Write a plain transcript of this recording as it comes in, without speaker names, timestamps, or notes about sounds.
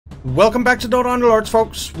Welcome back to DOTA Underlords,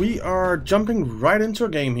 folks. We are jumping right into a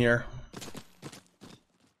game here.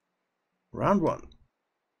 Round 1.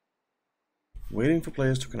 Waiting for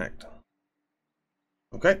players to connect.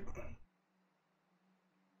 Okay.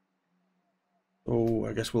 So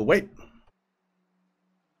I guess we'll wait.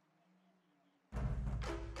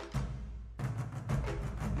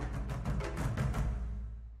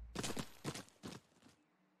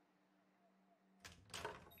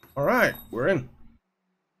 Alright, we're in.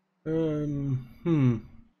 I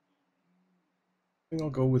think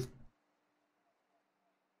I'll go with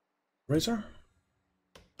Razor.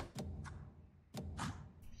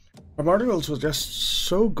 Primordials was just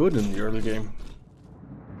so good in the early game.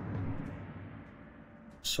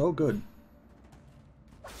 So good.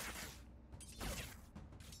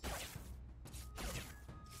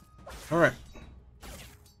 Alright.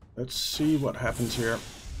 Let's see what happens here.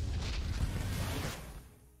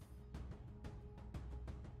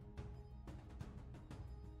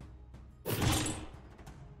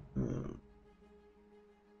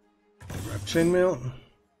 Chainmail.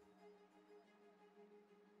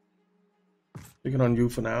 Take it on you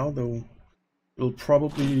for now, though it'll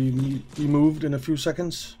probably be moved in a few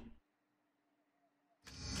seconds.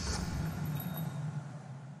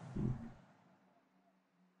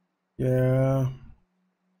 Yeah.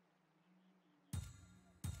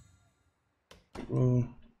 We'll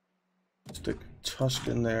stick Tusk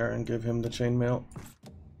in there and give him the chainmail.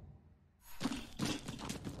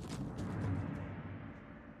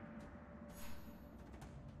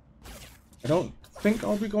 I don't think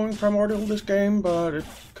I'll be going Primordial this game, but it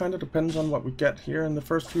kind of depends on what we get here in the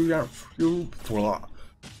first few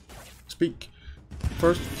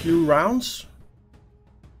rounds.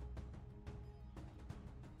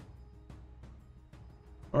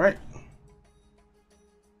 All right.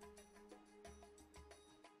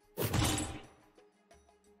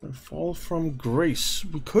 The Fall from Grace.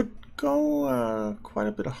 We could go quite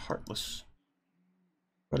a bit of Heartless,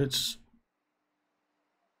 but it's.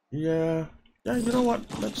 Yeah, you know what?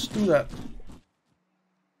 Let's do that.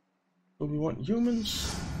 So we want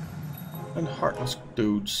humans and heartless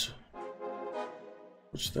dudes,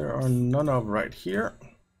 which there are none of right here.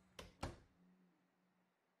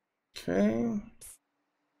 Okay.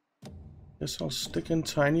 Guess I'll stick in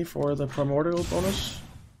Tiny for the Primordial bonus.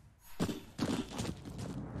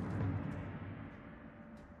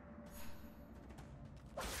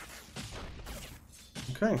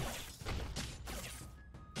 Okay.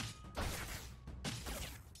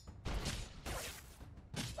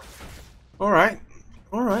 Alright.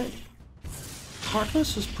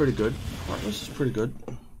 Heartless is pretty good.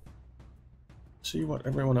 See what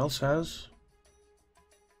everyone else has.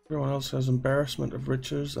 Everyone else has Embarrassment of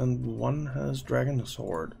Riches and one has Dragon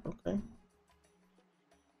Sword. Okay.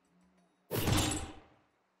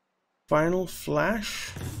 Final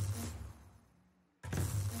Flash.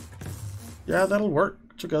 Yeah, that'll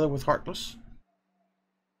work together with Heartless.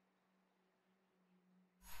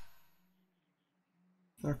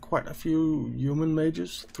 There are quite a few human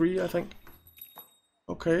mages, 3 I think.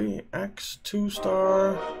 Okay, Axe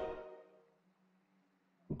 2-star.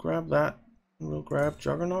 We'll grab that. We'll grab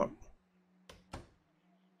Juggernaut.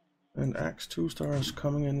 And Axe 2-star is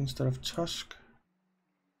coming in instead of Tusk.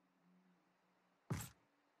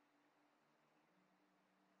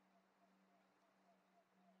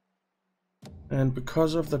 And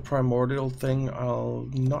because of the Primordial thing, I'll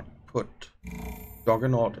not put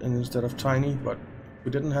Juggernaut in instead of Tiny, but if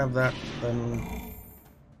we didn't have that, then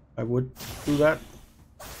I would do that.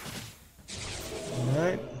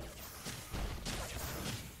 Alright.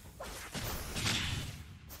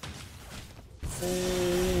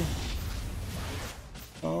 Okay.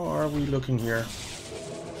 How are we looking here?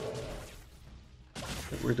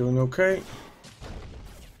 We're doing okay.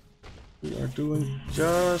 We are doing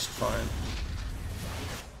just fine.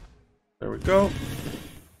 There we go.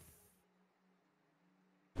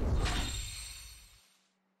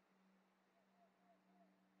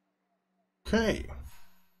 Okay,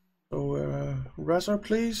 so Razor,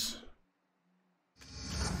 please.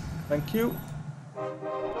 Thank you.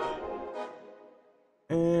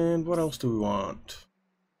 And what else do we want?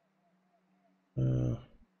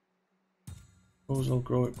 Suppose I'll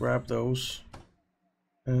grab those,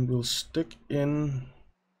 and we'll stick in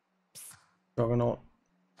Juggernaut.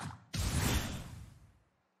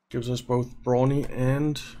 Gives us both Brawny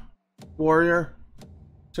and Warrior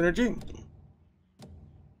synergy.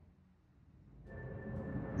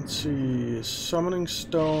 Let's see, Summoning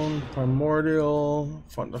Stone, Primordial,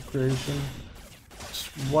 Font of Creation.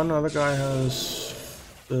 One other guy has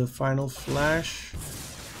the Final Flash.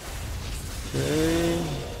 Okay.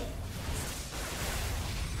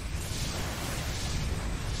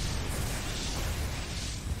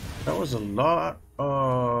 That was a lot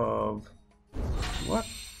of... What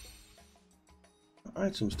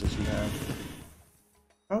items does he have?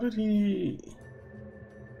 How did he...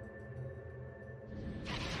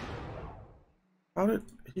 How did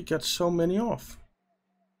he get so many off?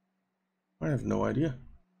 I have no idea.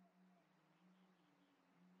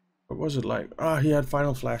 What was it like? Ah, he had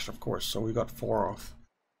Final Flash, of course, so we got 4 off.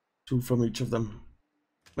 2 from each of them.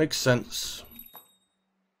 Makes sense.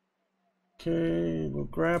 Okay, we'll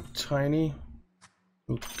grab Tiny.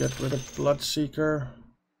 We'll get rid of Bloodseeker. I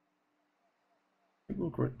think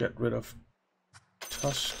we'll get rid of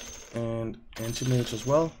Tusk and Anti-Mage as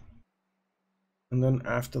well. And then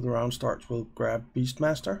after the round starts, we'll grab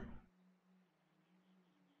Beastmaster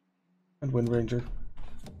and Wind Ranger.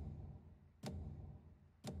 I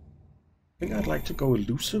think I'd like to go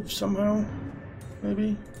elusive somehow,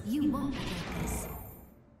 maybe. You won't get this.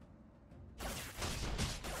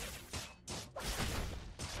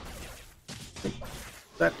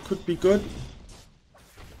 That could be good.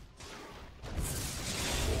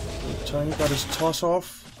 Tiny got his toss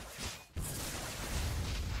off.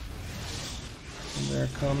 And there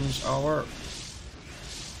comes our...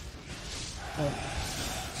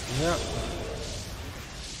 yeah.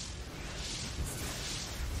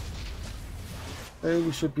 Okay,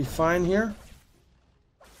 we should be fine here.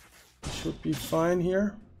 We should be fine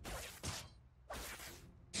here.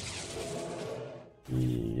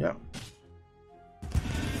 Yeah.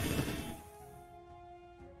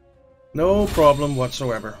 No problem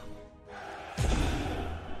whatsoever.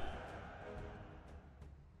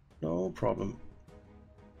 No problem.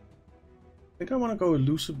 I think I want to go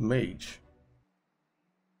elusive mage.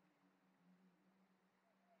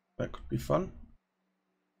 That could be fun.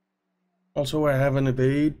 Also, I have an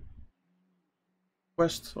evade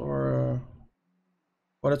quest, or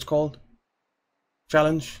what it's called.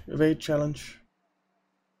 Challenge, evade challenge.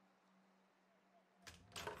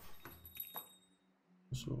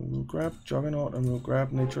 So we'll grab Juggernaut and we'll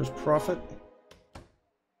grab Nature's Prophet.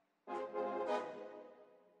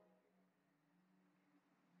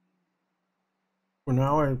 For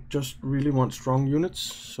now, I just really want strong units,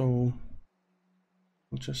 so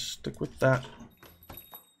I'll just stick with that.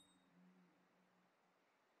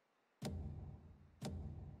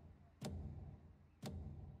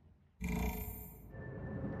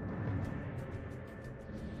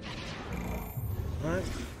 Alright.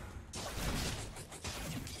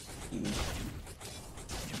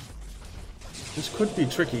 This could be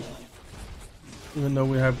tricky, even though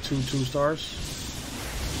we have 2 2-stars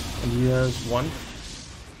and he has 1.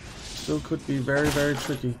 Still could be very, very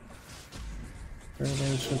tricky. Very,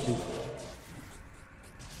 very tricky.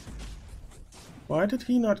 Why did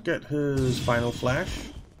he not get his Final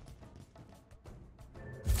Flash?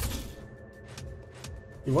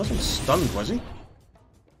 He wasn't stunned, was he?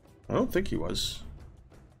 I don't think he was.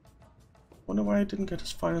 Wonder why he didn't get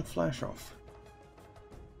his Final Flash off.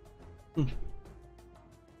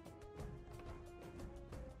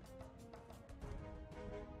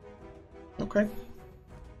 Okay.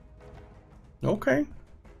 Okay.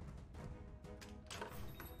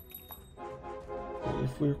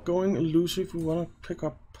 If we're going elusive, we want to pick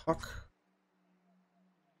up Puck.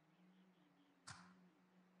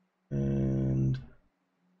 And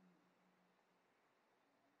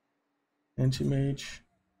Anti-Mage.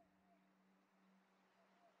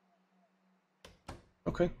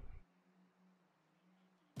 Okay.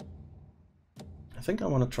 I think I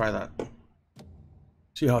want to try that.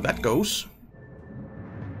 See how that goes.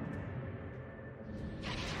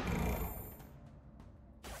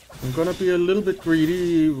 I'm gonna be a little bit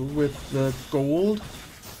greedy with the gold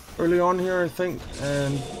early on here, I think,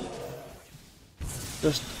 and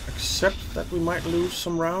just accept that we might lose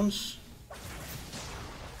some rounds. I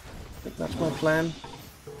think that's my plan.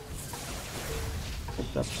 I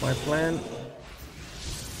think that's my plan.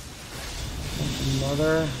 And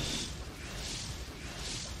another.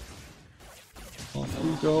 Off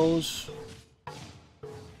he goes.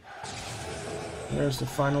 There's the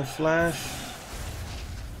Final Flash.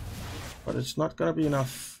 But it's not gonna be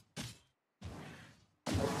enough.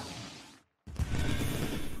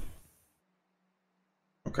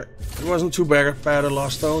 Okay, it wasn't too bad a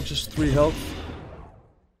loss though, just 3 health.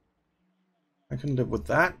 I can live with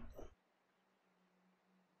that.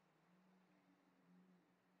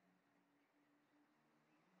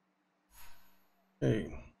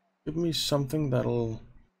 Okay, give me something that'll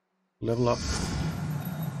level up.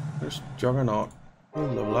 There's Juggernaut. He'll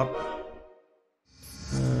level up.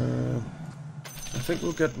 I think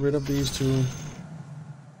we'll get rid of these 2.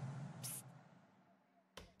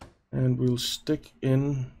 And we'll stick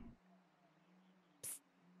in...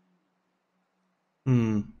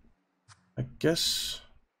 I guess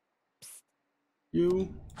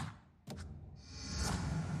you.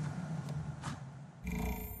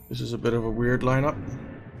 This is a bit of a weird lineup.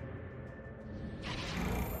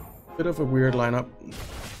 Bit of a weird lineup.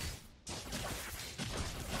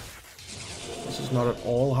 This is not at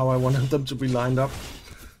all how I wanted them to be lined up,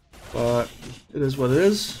 but it is what it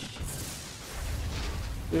is.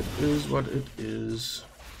 It is what it is.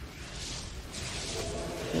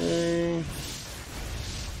 Okay.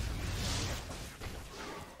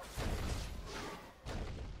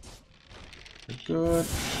 Good.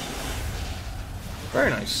 Very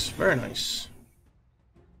nice, very nice.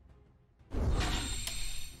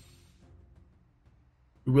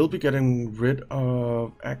 We will be getting rid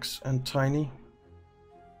of X and Tiny.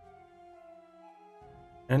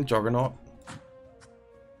 And Juggernaut.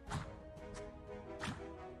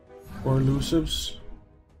 Or elusives.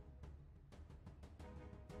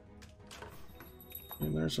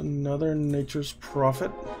 And there's another Nature's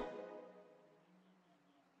Prophet.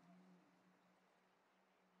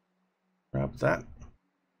 Grab that.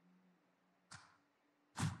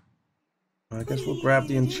 I guess we'll grab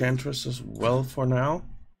the Enchantress as well for now.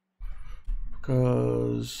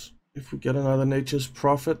 Because if we get another Nature's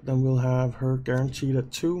Prophet, then we'll have her guaranteed at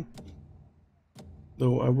 2.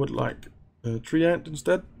 Though I would like a Treant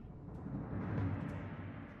instead.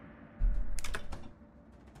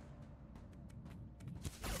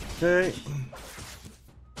 Okay.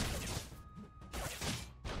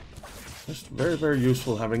 Just very, very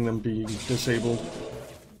useful having them be disabled.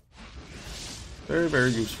 Very,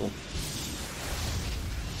 very useful.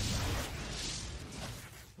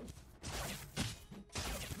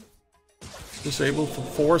 Disabled for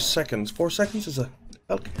 4 seconds. 4 seconds is a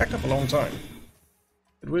heck of a long time.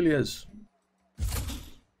 It really is.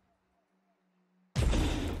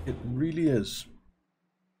 It really is.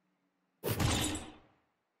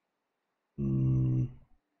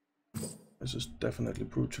 This is definitely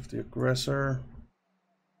Brooch of the Aggressor.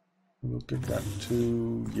 We'll give that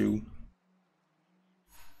to you.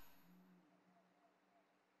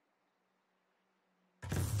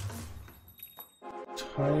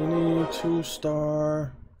 Tiny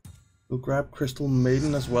 2-star. We'll grab Crystal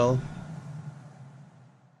Maiden as well.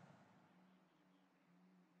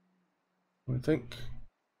 I think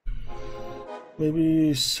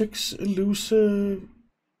maybe 6 elusive,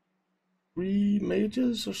 3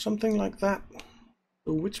 mages or something like that.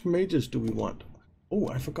 So which mages do we want? Oh,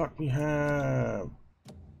 I forgot we have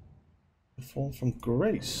the Fall from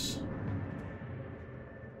Grace.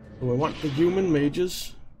 So I want the human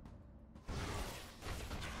mages,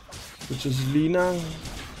 which is Lena,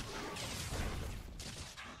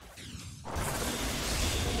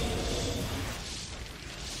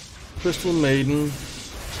 Crystal Maiden,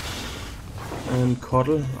 and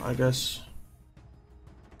Cuddle, I guess.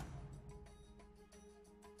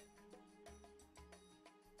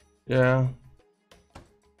 Yeah.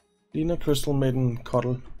 Lena, Crystal Maiden,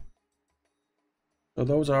 Cuddle. So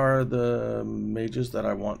those are the mages that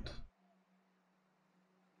I want.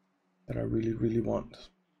 That I really, really want.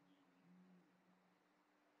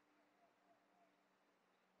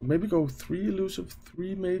 Maybe go 3 elusive,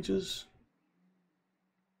 3 mages.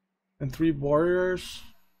 And 3 warriors.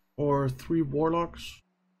 Or 3 warlocks.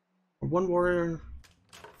 Or 1 warrior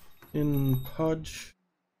in Pudge.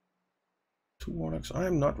 2 warlocks.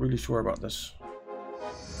 I'm not really sure about this.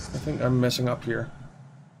 I think I'm messing up here.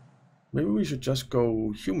 Maybe we should just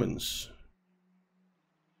go humans.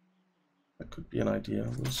 That could be an idea.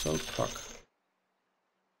 We'll sell Puck.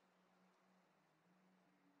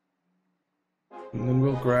 And then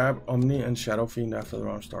we'll grab Omni and Shadow Fiend after the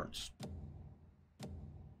round starts.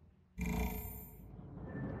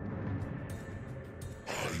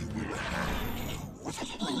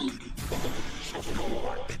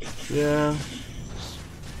 Yeah.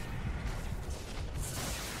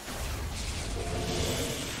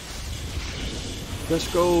 Let's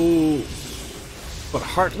go, but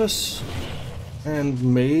Heartless and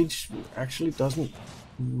Mage actually doesn't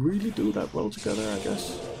really do that well together, I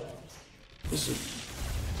guess.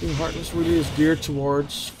 Being Heartless really is geared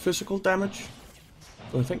towards physical damage,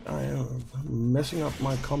 so I think I am messing up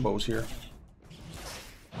my combos here.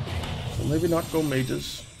 So maybe not go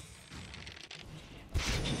Mages.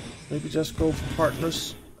 Maybe just go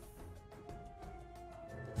Heartless.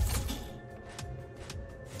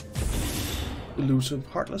 Elusive,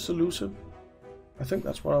 Heartless Elusive. I think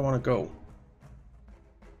that's where I want to go.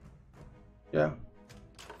 Yeah.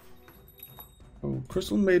 Oh,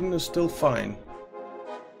 Crystal Maiden is still fine.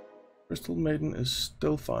 Crystal Maiden is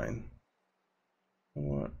still fine.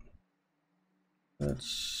 What?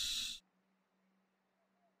 Let's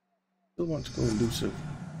still want to go Elusive.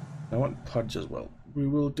 I want Pudge as well. We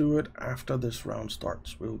will do it after this round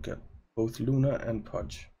starts. We'll get both Luna and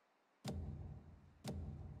Pudge.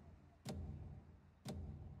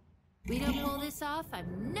 We don't pull this off,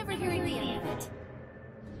 I'm never hearing the end of it.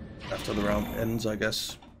 After the round ends, I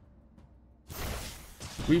guess.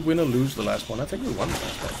 Did we win or lose the last one? I think we won the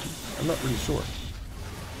last one. I'm not really sure.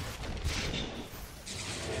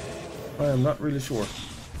 I am not really sure.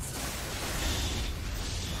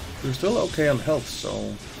 We're still okay on health, so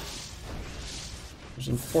it was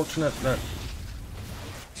unfortunate that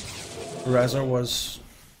Razor was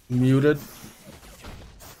muted.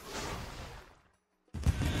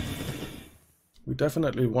 We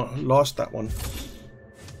definitely lost that one.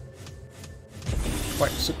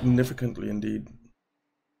 Quite significantly indeed.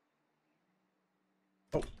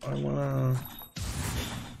 Oh, I wanna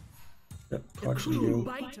get partially you.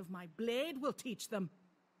 Bite of my blade will teach them.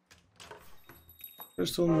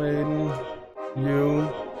 Crystal Maiden,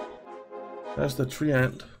 you. That's the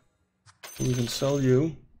Treant. We can sell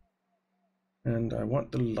you. And I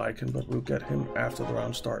want the Lycan, but we'll get him after the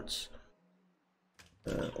round starts.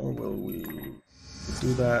 Or will we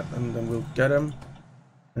do that and then we'll get him.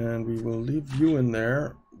 And we will leave you in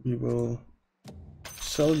there. We will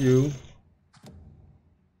sell you.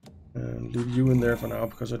 And leave you in there for now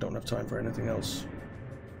because I don't have time for anything else.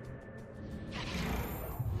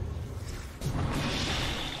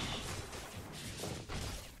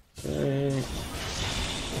 Okay.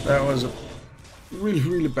 That was a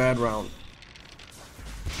really bad round.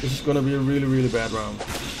 This is gonna be a really bad round.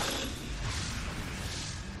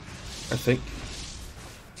 I think.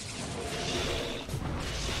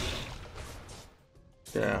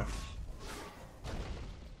 Yeah.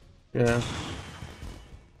 Yeah.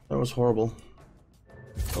 That was horrible.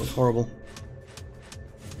 That was horrible.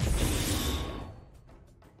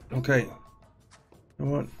 Okay. I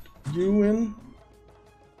want you in.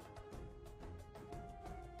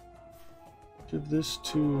 Give this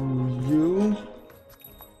to you.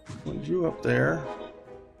 Put you up there.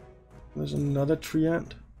 There's another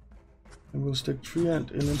Treant. And we'll stick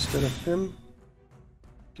Treant in instead of him.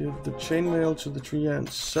 Give the chainmail to the Treant.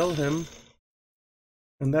 Sell him.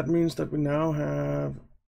 And that means that we now have...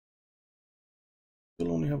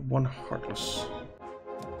 We'll only have one Heartless.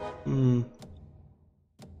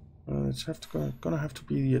 It's gonna have to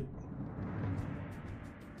be it.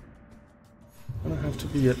 Gonna have to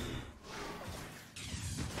be it.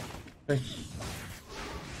 Okay.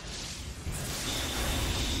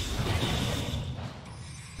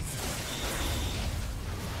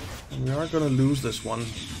 And we are gonna lose this one.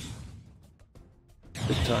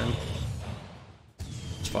 Big time.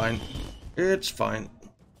 It's fine. It's fine.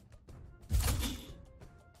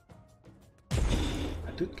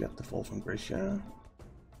 I did get the fall from grace, yeah.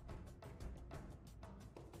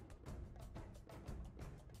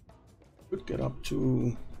 Could get up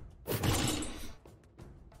to...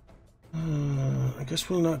 I guess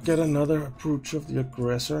we'll not get another approach of the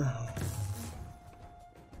aggressor.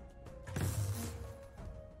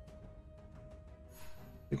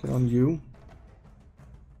 Take it on you.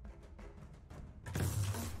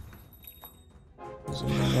 There's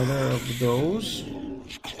another of those. And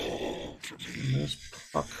there's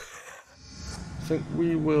Puck. I think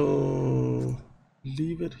we will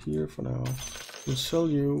leave it here for now. We'll sell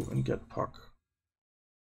you and get Puck.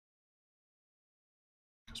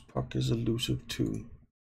 Because Puck is elusive too.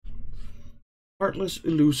 Heartless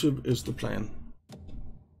elusive is the plan.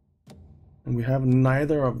 And we have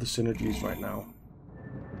neither of the synergies right now.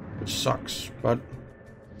 Which sucks, but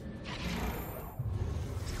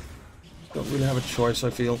don't really have a choice, I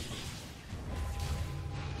feel.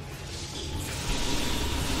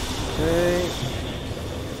 Okay.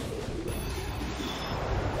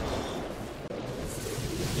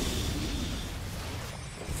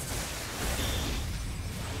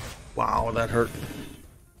 Wow, that hurt.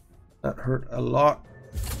 That hurt a lot.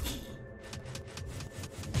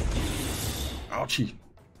 Ouchie.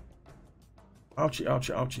 Ouchie,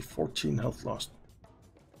 ouchie, ouchie. 14 health lost.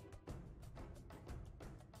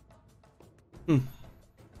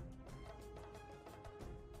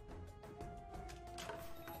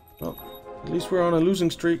 Well, at least we're on a losing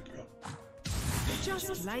streak.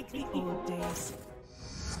 Just like the old days.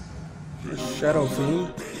 Shadow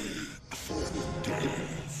Fiend.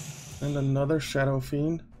 And another Shadow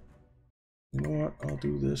Fiend. You know what? I'll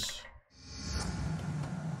do this.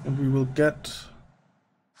 And we will get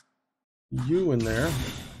you in there.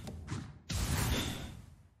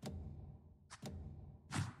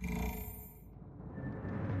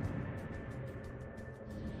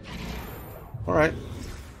 All right.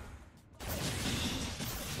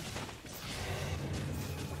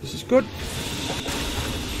 This is good.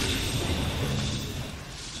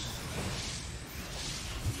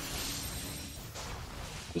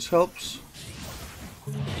 This helps.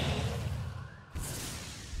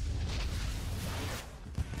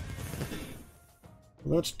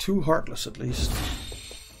 Well, that's 2 Heartless at least.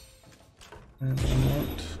 And I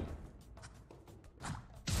want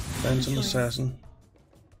Phantom Assassin.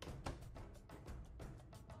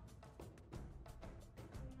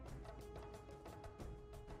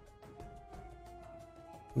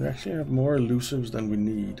 We actually have more elusives than we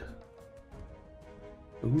need.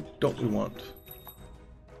 So who don't we want?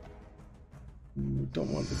 We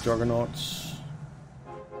don't want the Juggernauts.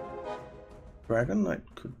 Dragon Knight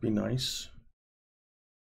could be nice.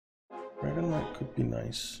 Dragon Knight could be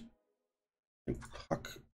nice. I think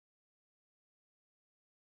Puck.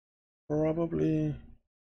 Probably.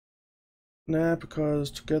 Nah,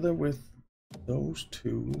 because together with those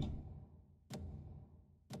two.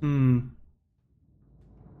 We'll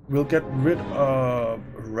get rid of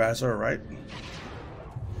Razor, right?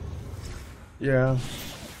 Yeah.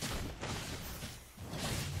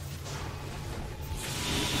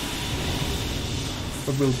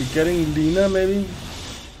 But we'll be getting Lina, maybe?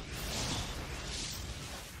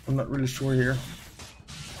 I'm not really sure here.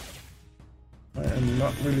 I am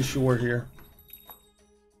not really sure here.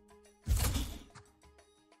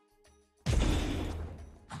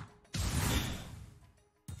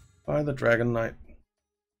 By the Dragon Knight.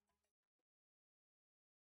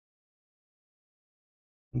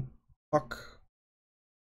 Puck.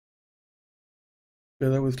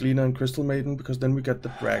 Together with Lina and Crystal Maiden, because then we get the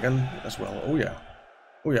dragon as well. Oh yeah.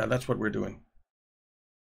 Oh yeah, that's what we're doing.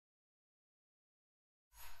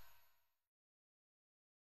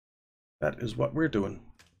 That is what we're doing.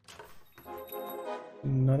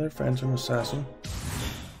 Another Phantom Assassin.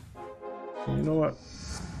 You know what?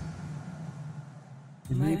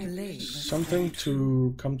 We need something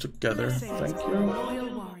to come together. Thank you.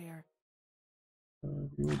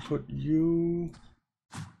 We will put you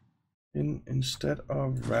in instead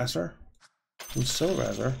of Razor. And so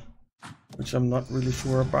Razor, which I'm not really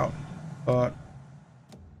sure about, but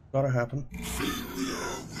gotta happen.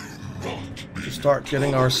 To start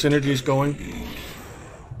getting our synergies going.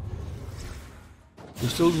 We're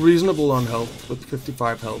still reasonable on health with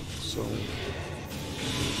 55 health, so.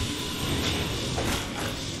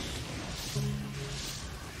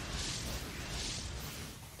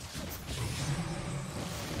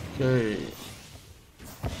 Okay.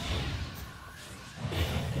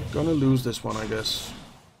 Gonna lose this one, I guess.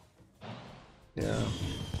 Yeah.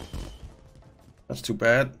 That's too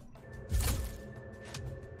bad.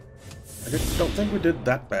 I don't think we did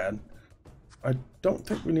that bad. I don't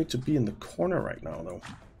think we need to be in the corner right now, though. I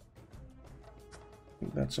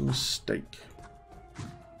think that's a mistake.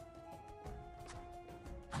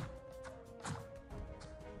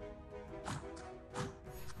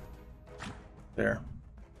 There.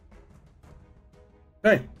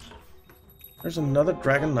 Okay. There's another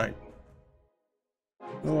Dragon Knight.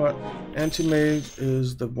 You know what? Anti-Mage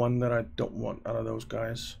is the one that I don't want out of those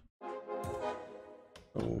guys.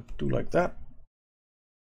 So we'll do like that.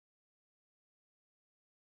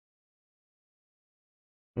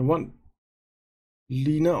 I want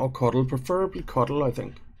Lina or Cuddle, preferably Cuddle, I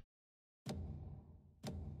think.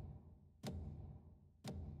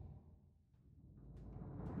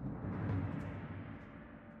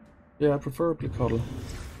 Yeah, preferably Cuddle.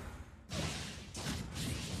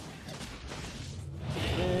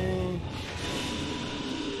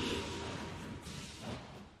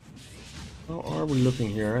 How are we looking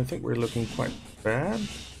here? I think we're looking quite bad.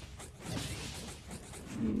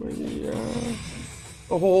 Maybe,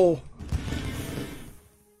 oh!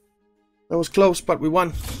 That was close, but we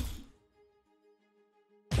won.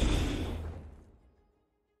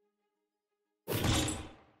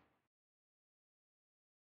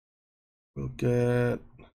 We'll get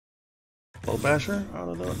Skull Basher out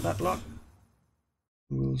of that lot.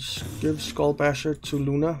 We'll give Skull Basher to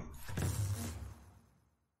Luna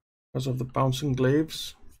because of the bouncing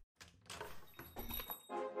glaives.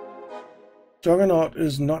 Juggernaut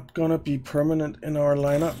is not gonna be permanent in our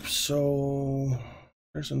lineup, so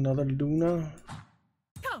there's another Luna.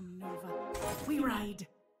 Come, Nova. We ride.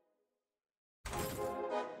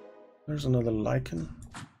 There's another Lycan.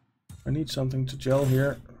 I need something to gel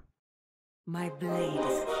here. My blade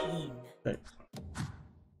is keen. Okay.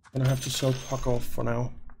 Gonna have to sell Puck off for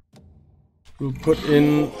now. We'll put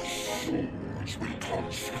in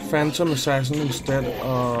Phantom Assassin instead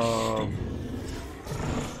of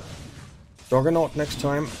Juggernaut next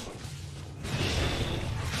time.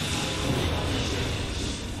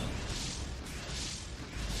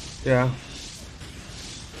 Yeah.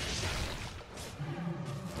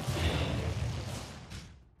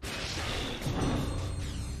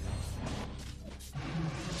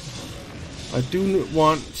 I do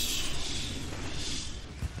want...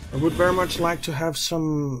 I would very much like to have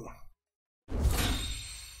some...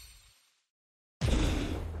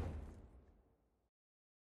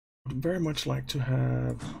 very much like to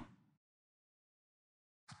have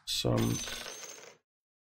some,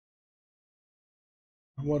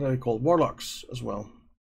 what are they called, warlocks as well,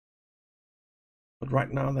 but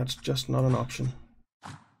right now that's just not an option.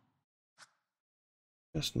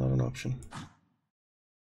 Just not an option.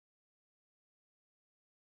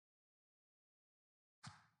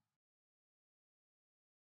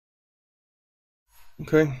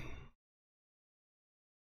 Okay.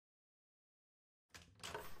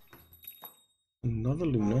 Another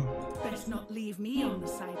Luna. Best not leave me on the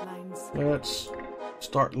sidelines. Let's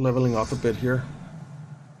start leveling up a bit here.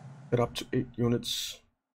 Get up to 8 units.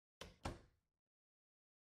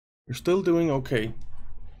 We're still doing okay.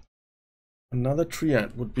 Another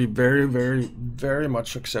Treant would be very, very, very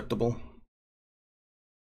much acceptable.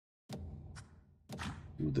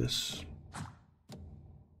 Do this.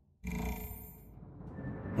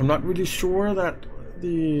 I'm not really sure that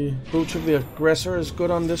the Brooch of the Aggressor is good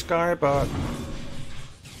on this guy, but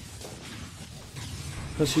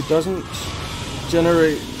because he doesn't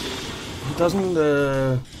generate, he doesn't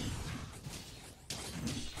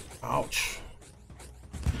ouch.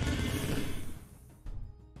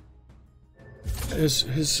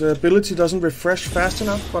 His ability doesn't refresh fast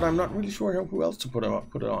enough, but I'm not really sure who else to put it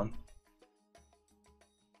on.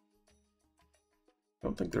 I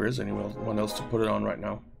don't think there is anyone else to put it on right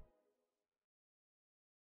now.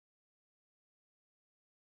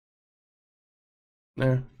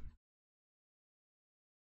 There.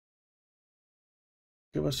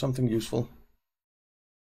 Give us something useful.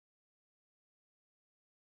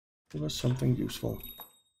 Give us something useful.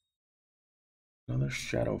 Another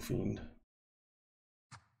Shadow Fiend.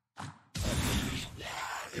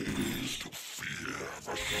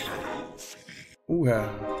 Ooh, yeah.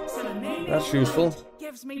 That's useful.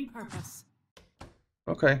 Gives me purpose.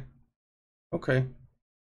 Okay. Okay.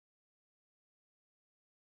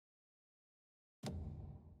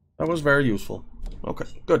 That was very useful. Okay,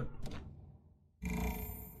 good.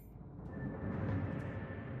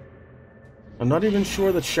 I'm not even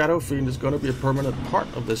sure that Shadow Fiend is going to be a permanent part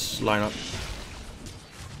of this lineup.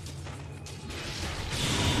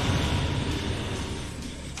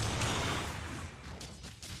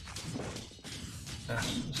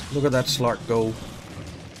 Look at that Slark go.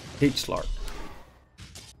 Hate Slark.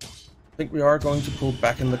 I think we are going to pull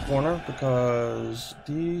back in the corner because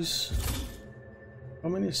these... How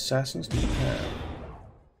many assassins do we have?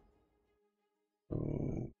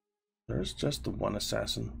 So there's just the one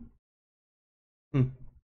assassin. And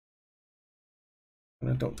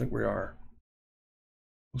I don't think we are.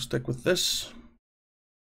 We'll stick with this.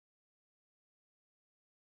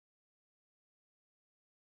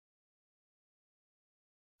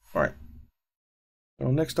 Alright.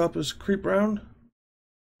 So next up is creep round.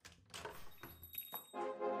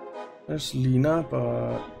 There's Lena,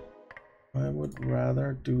 but I would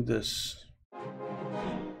rather do this.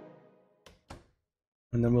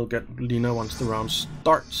 And then we'll get Lena once the round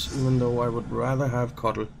starts, even though I would rather have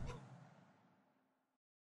Cuddle.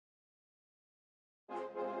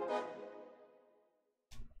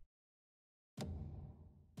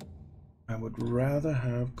 I would rather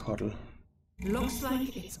have Cuddle. Looks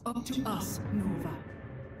like it's up to us, Nova.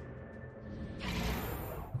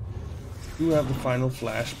 Do have the final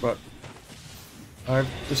flash, but I've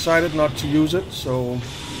decided not to use it, so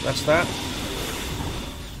that's that.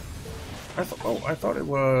 I thought it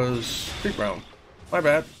was creep round. My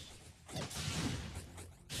bad.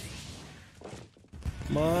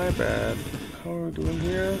 My bad. How are we doing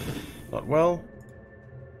here? Not well.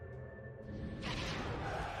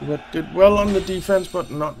 We did well on the defense, but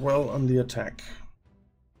not well on the attack.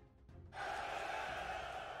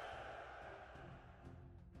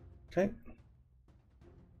 Okay.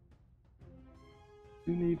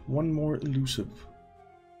 We need one more elusive.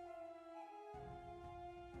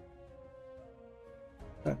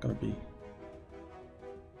 What's that gonna be?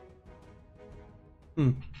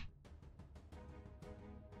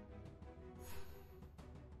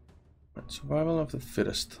 Right, survival of the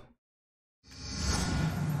fittest.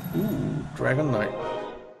 Ooh, Dragon Knight.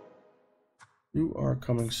 You are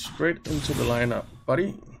coming straight into the lineup,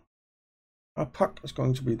 buddy. Our Puck is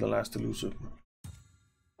going to be the last elusive.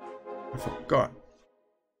 I forgot.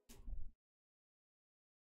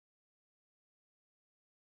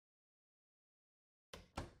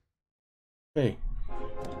 Hey.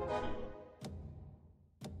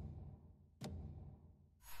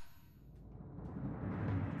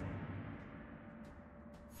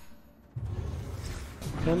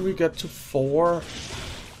 Okay, Can we get to 4?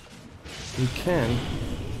 We can.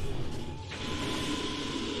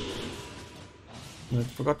 I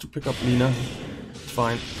forgot to pick up Lina. It's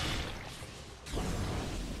fine.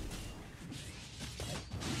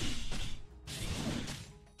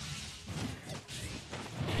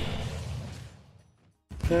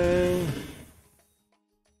 Okay.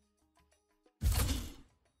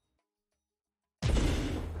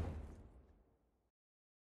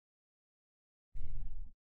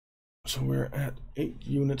 So we're at 8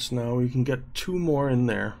 units now. We can get 2 more in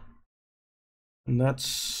there. And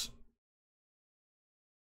that's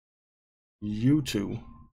you 2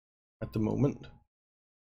 at the moment.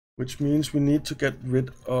 Which means we need to get rid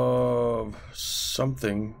of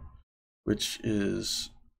something, which is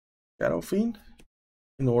Shadow Fiend,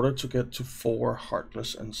 in order to get to 4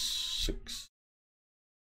 Heartless and 6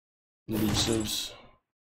 Elusives.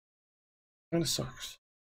 Kinda sucks.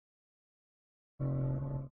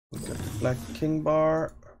 We'll get the Black King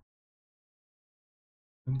bar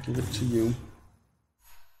and give it to you.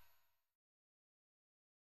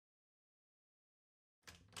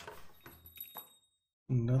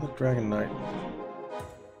 Another Dragon Knight.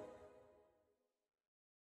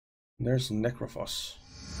 And there's Necrophos.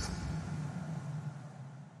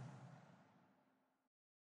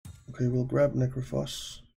 Okay, we'll grab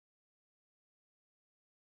Necrophos.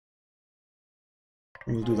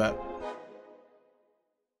 We'll do that.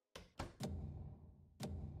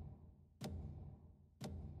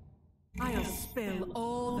 I'll spill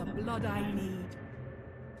all the blood I need.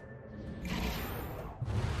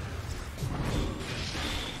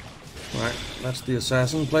 Alright, that's the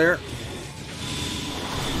assassin player.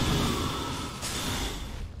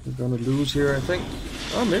 We're gonna lose here, I think.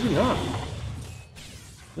 Oh, maybe not.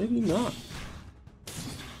 Maybe not.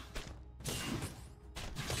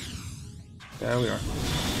 There we are.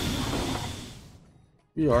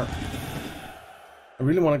 We are. I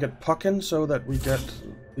really want to get Puck in so that we get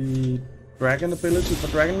the dragon ability for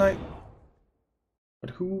Dragon Knight.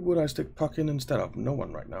 But who would I stick Puck in instead of? No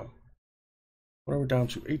one right now. What are we down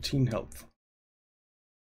to? 18 health.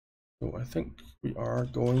 So I think we are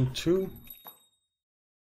going to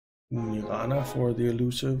Mirana for the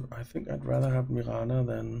elusive. I think I'd rather have Mirana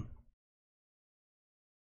than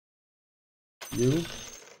you.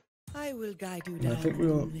 I will guide you And down. I think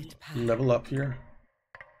we'll level up here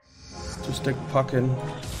to stick Puck in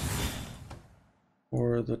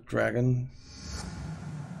for the dragon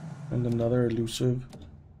and another elusive.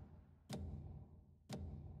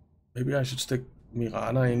 Maybe I should stick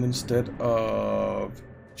Mirana in instead of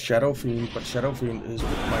Shadow Fiend, but Shadow Fiend is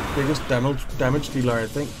my biggest damage dealer, I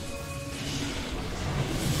think.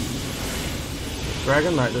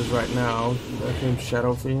 Dragon Knight is right now. There came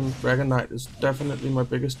Shadow Fiend. Dragon Knight is definitely my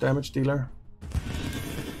biggest damage dealer.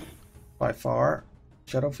 By far.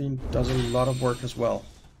 Shadow Fiend does a lot of work as well.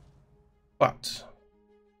 But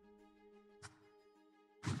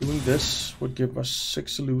doing this would give us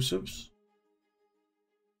 6 elusives,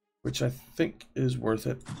 which I think is worth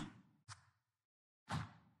it. I'm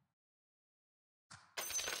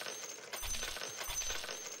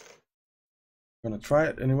gonna try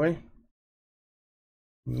it anyway.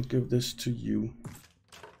 We'll give this to you.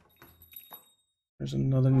 There's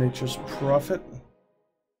another Nature's Prophet.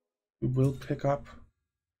 We will pick up.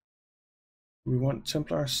 We want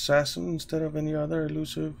Templar Assassin instead of any other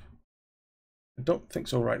elusive. I don't think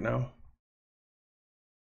so right now.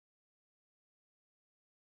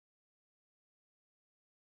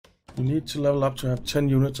 We need to level up to have 10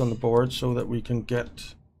 units on the board so that we can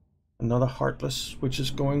get another Heartless, which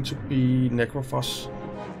is going to be Necrophos.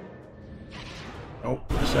 Oh,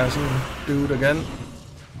 assassin dude again.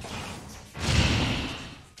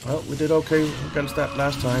 Well, we did okay against that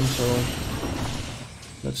last time, so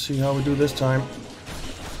let's see how we do this time.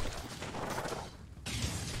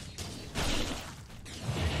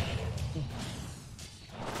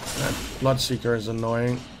 That Bloodseeker is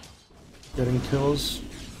annoying. Getting kills.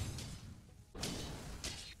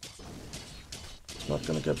 It's not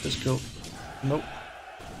gonna get this kill. Nope.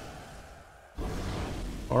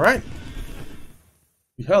 Alright.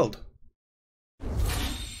 We held.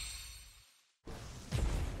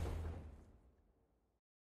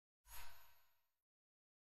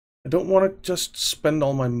 I don't want to just spend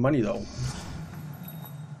all my money though.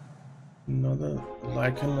 Another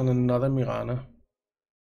Lycan and another Mirana.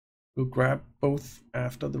 We'll grab both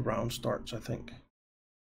after the round starts, I think.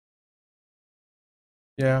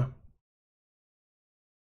 Yeah.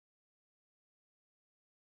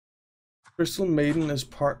 Crystal Maiden is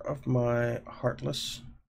part of my Heartless.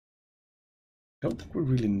 I don't think we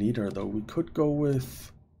really need her though. We could go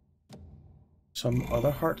with some other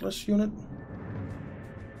Heartless unit.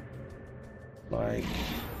 like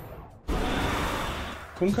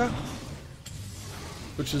Kunkka,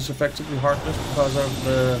 which is effectively Heartless because of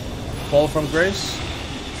the Fall from Grace.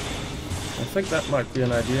 I think that might be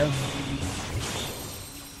an idea.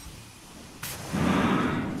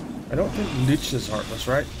 I don't think Lich is Heartless,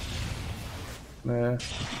 right? Nah.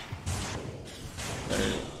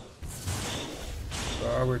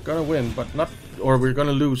 We're gonna win, but not... Or we're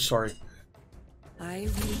gonna lose, sorry. I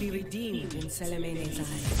will be redeemed in Selemene's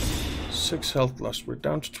eyes. 6 health lost. We're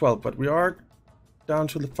down to 12, but we are down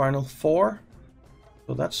to the final 4.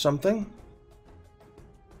 So that's something.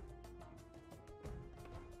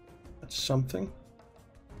 That's something.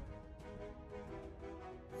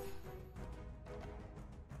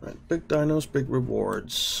 Right, big dinos, big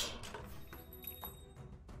rewards.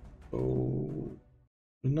 So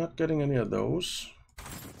we're not getting any of those.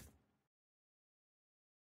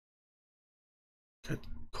 Get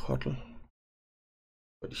Cuddle.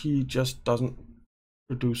 But he just doesn't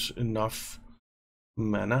produce enough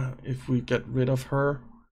mana if we get rid of her.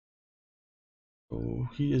 So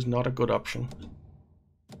he is not a good option.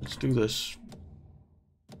 Let's do this.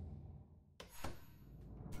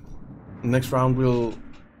 Next round we'll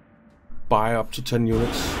buy up to 10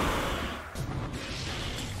 units.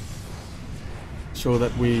 So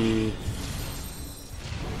that we...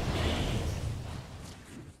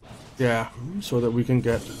 Yeah, so that we can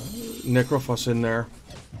get Necrophos in there.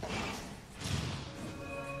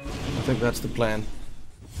 I think that's the plan.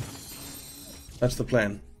 That's the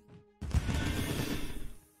plan.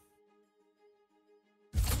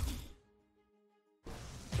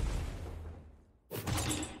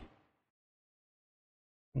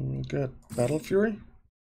 We'll get Battle Fury.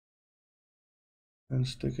 And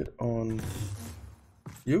stick it on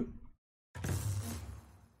you,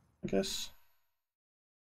 I guess.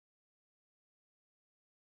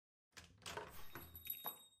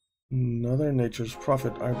 Another Nature's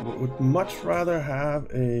Prophet. I would much rather have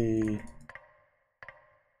a...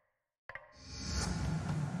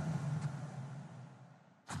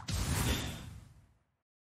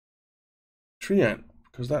 Treant,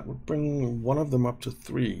 because that would bring one of them up to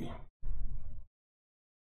 3.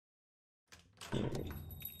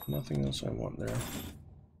 Nothing else I want there.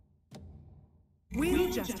 We'll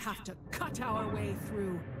just have to cut our way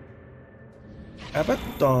through.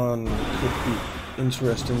 Abaddon could be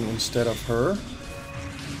interesting instead of her,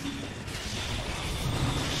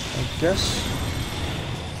 I guess.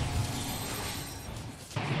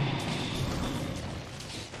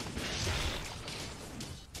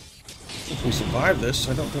 If we survive this,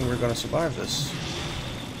 I don't think we're going to survive this.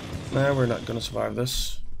 Nah, we're not going to survive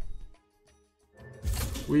this.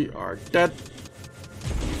 We are dead.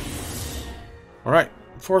 Alright,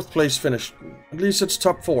 4th place finished. At least it's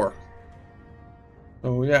top 4.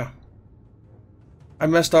 So yeah. I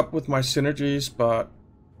messed up with my synergies, but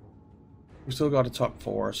we still got a top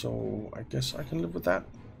 4, so I guess I can live with that.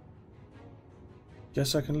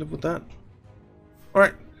 Guess I can live with that.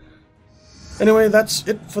 Alright. Anyway, that's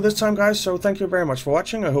it for this time, guys, so thank you very much for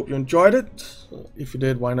watching. I hope you enjoyed it. If you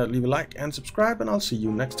did, why not leave a like and subscribe, and I'll see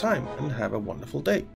you next time, and have a wonderful day.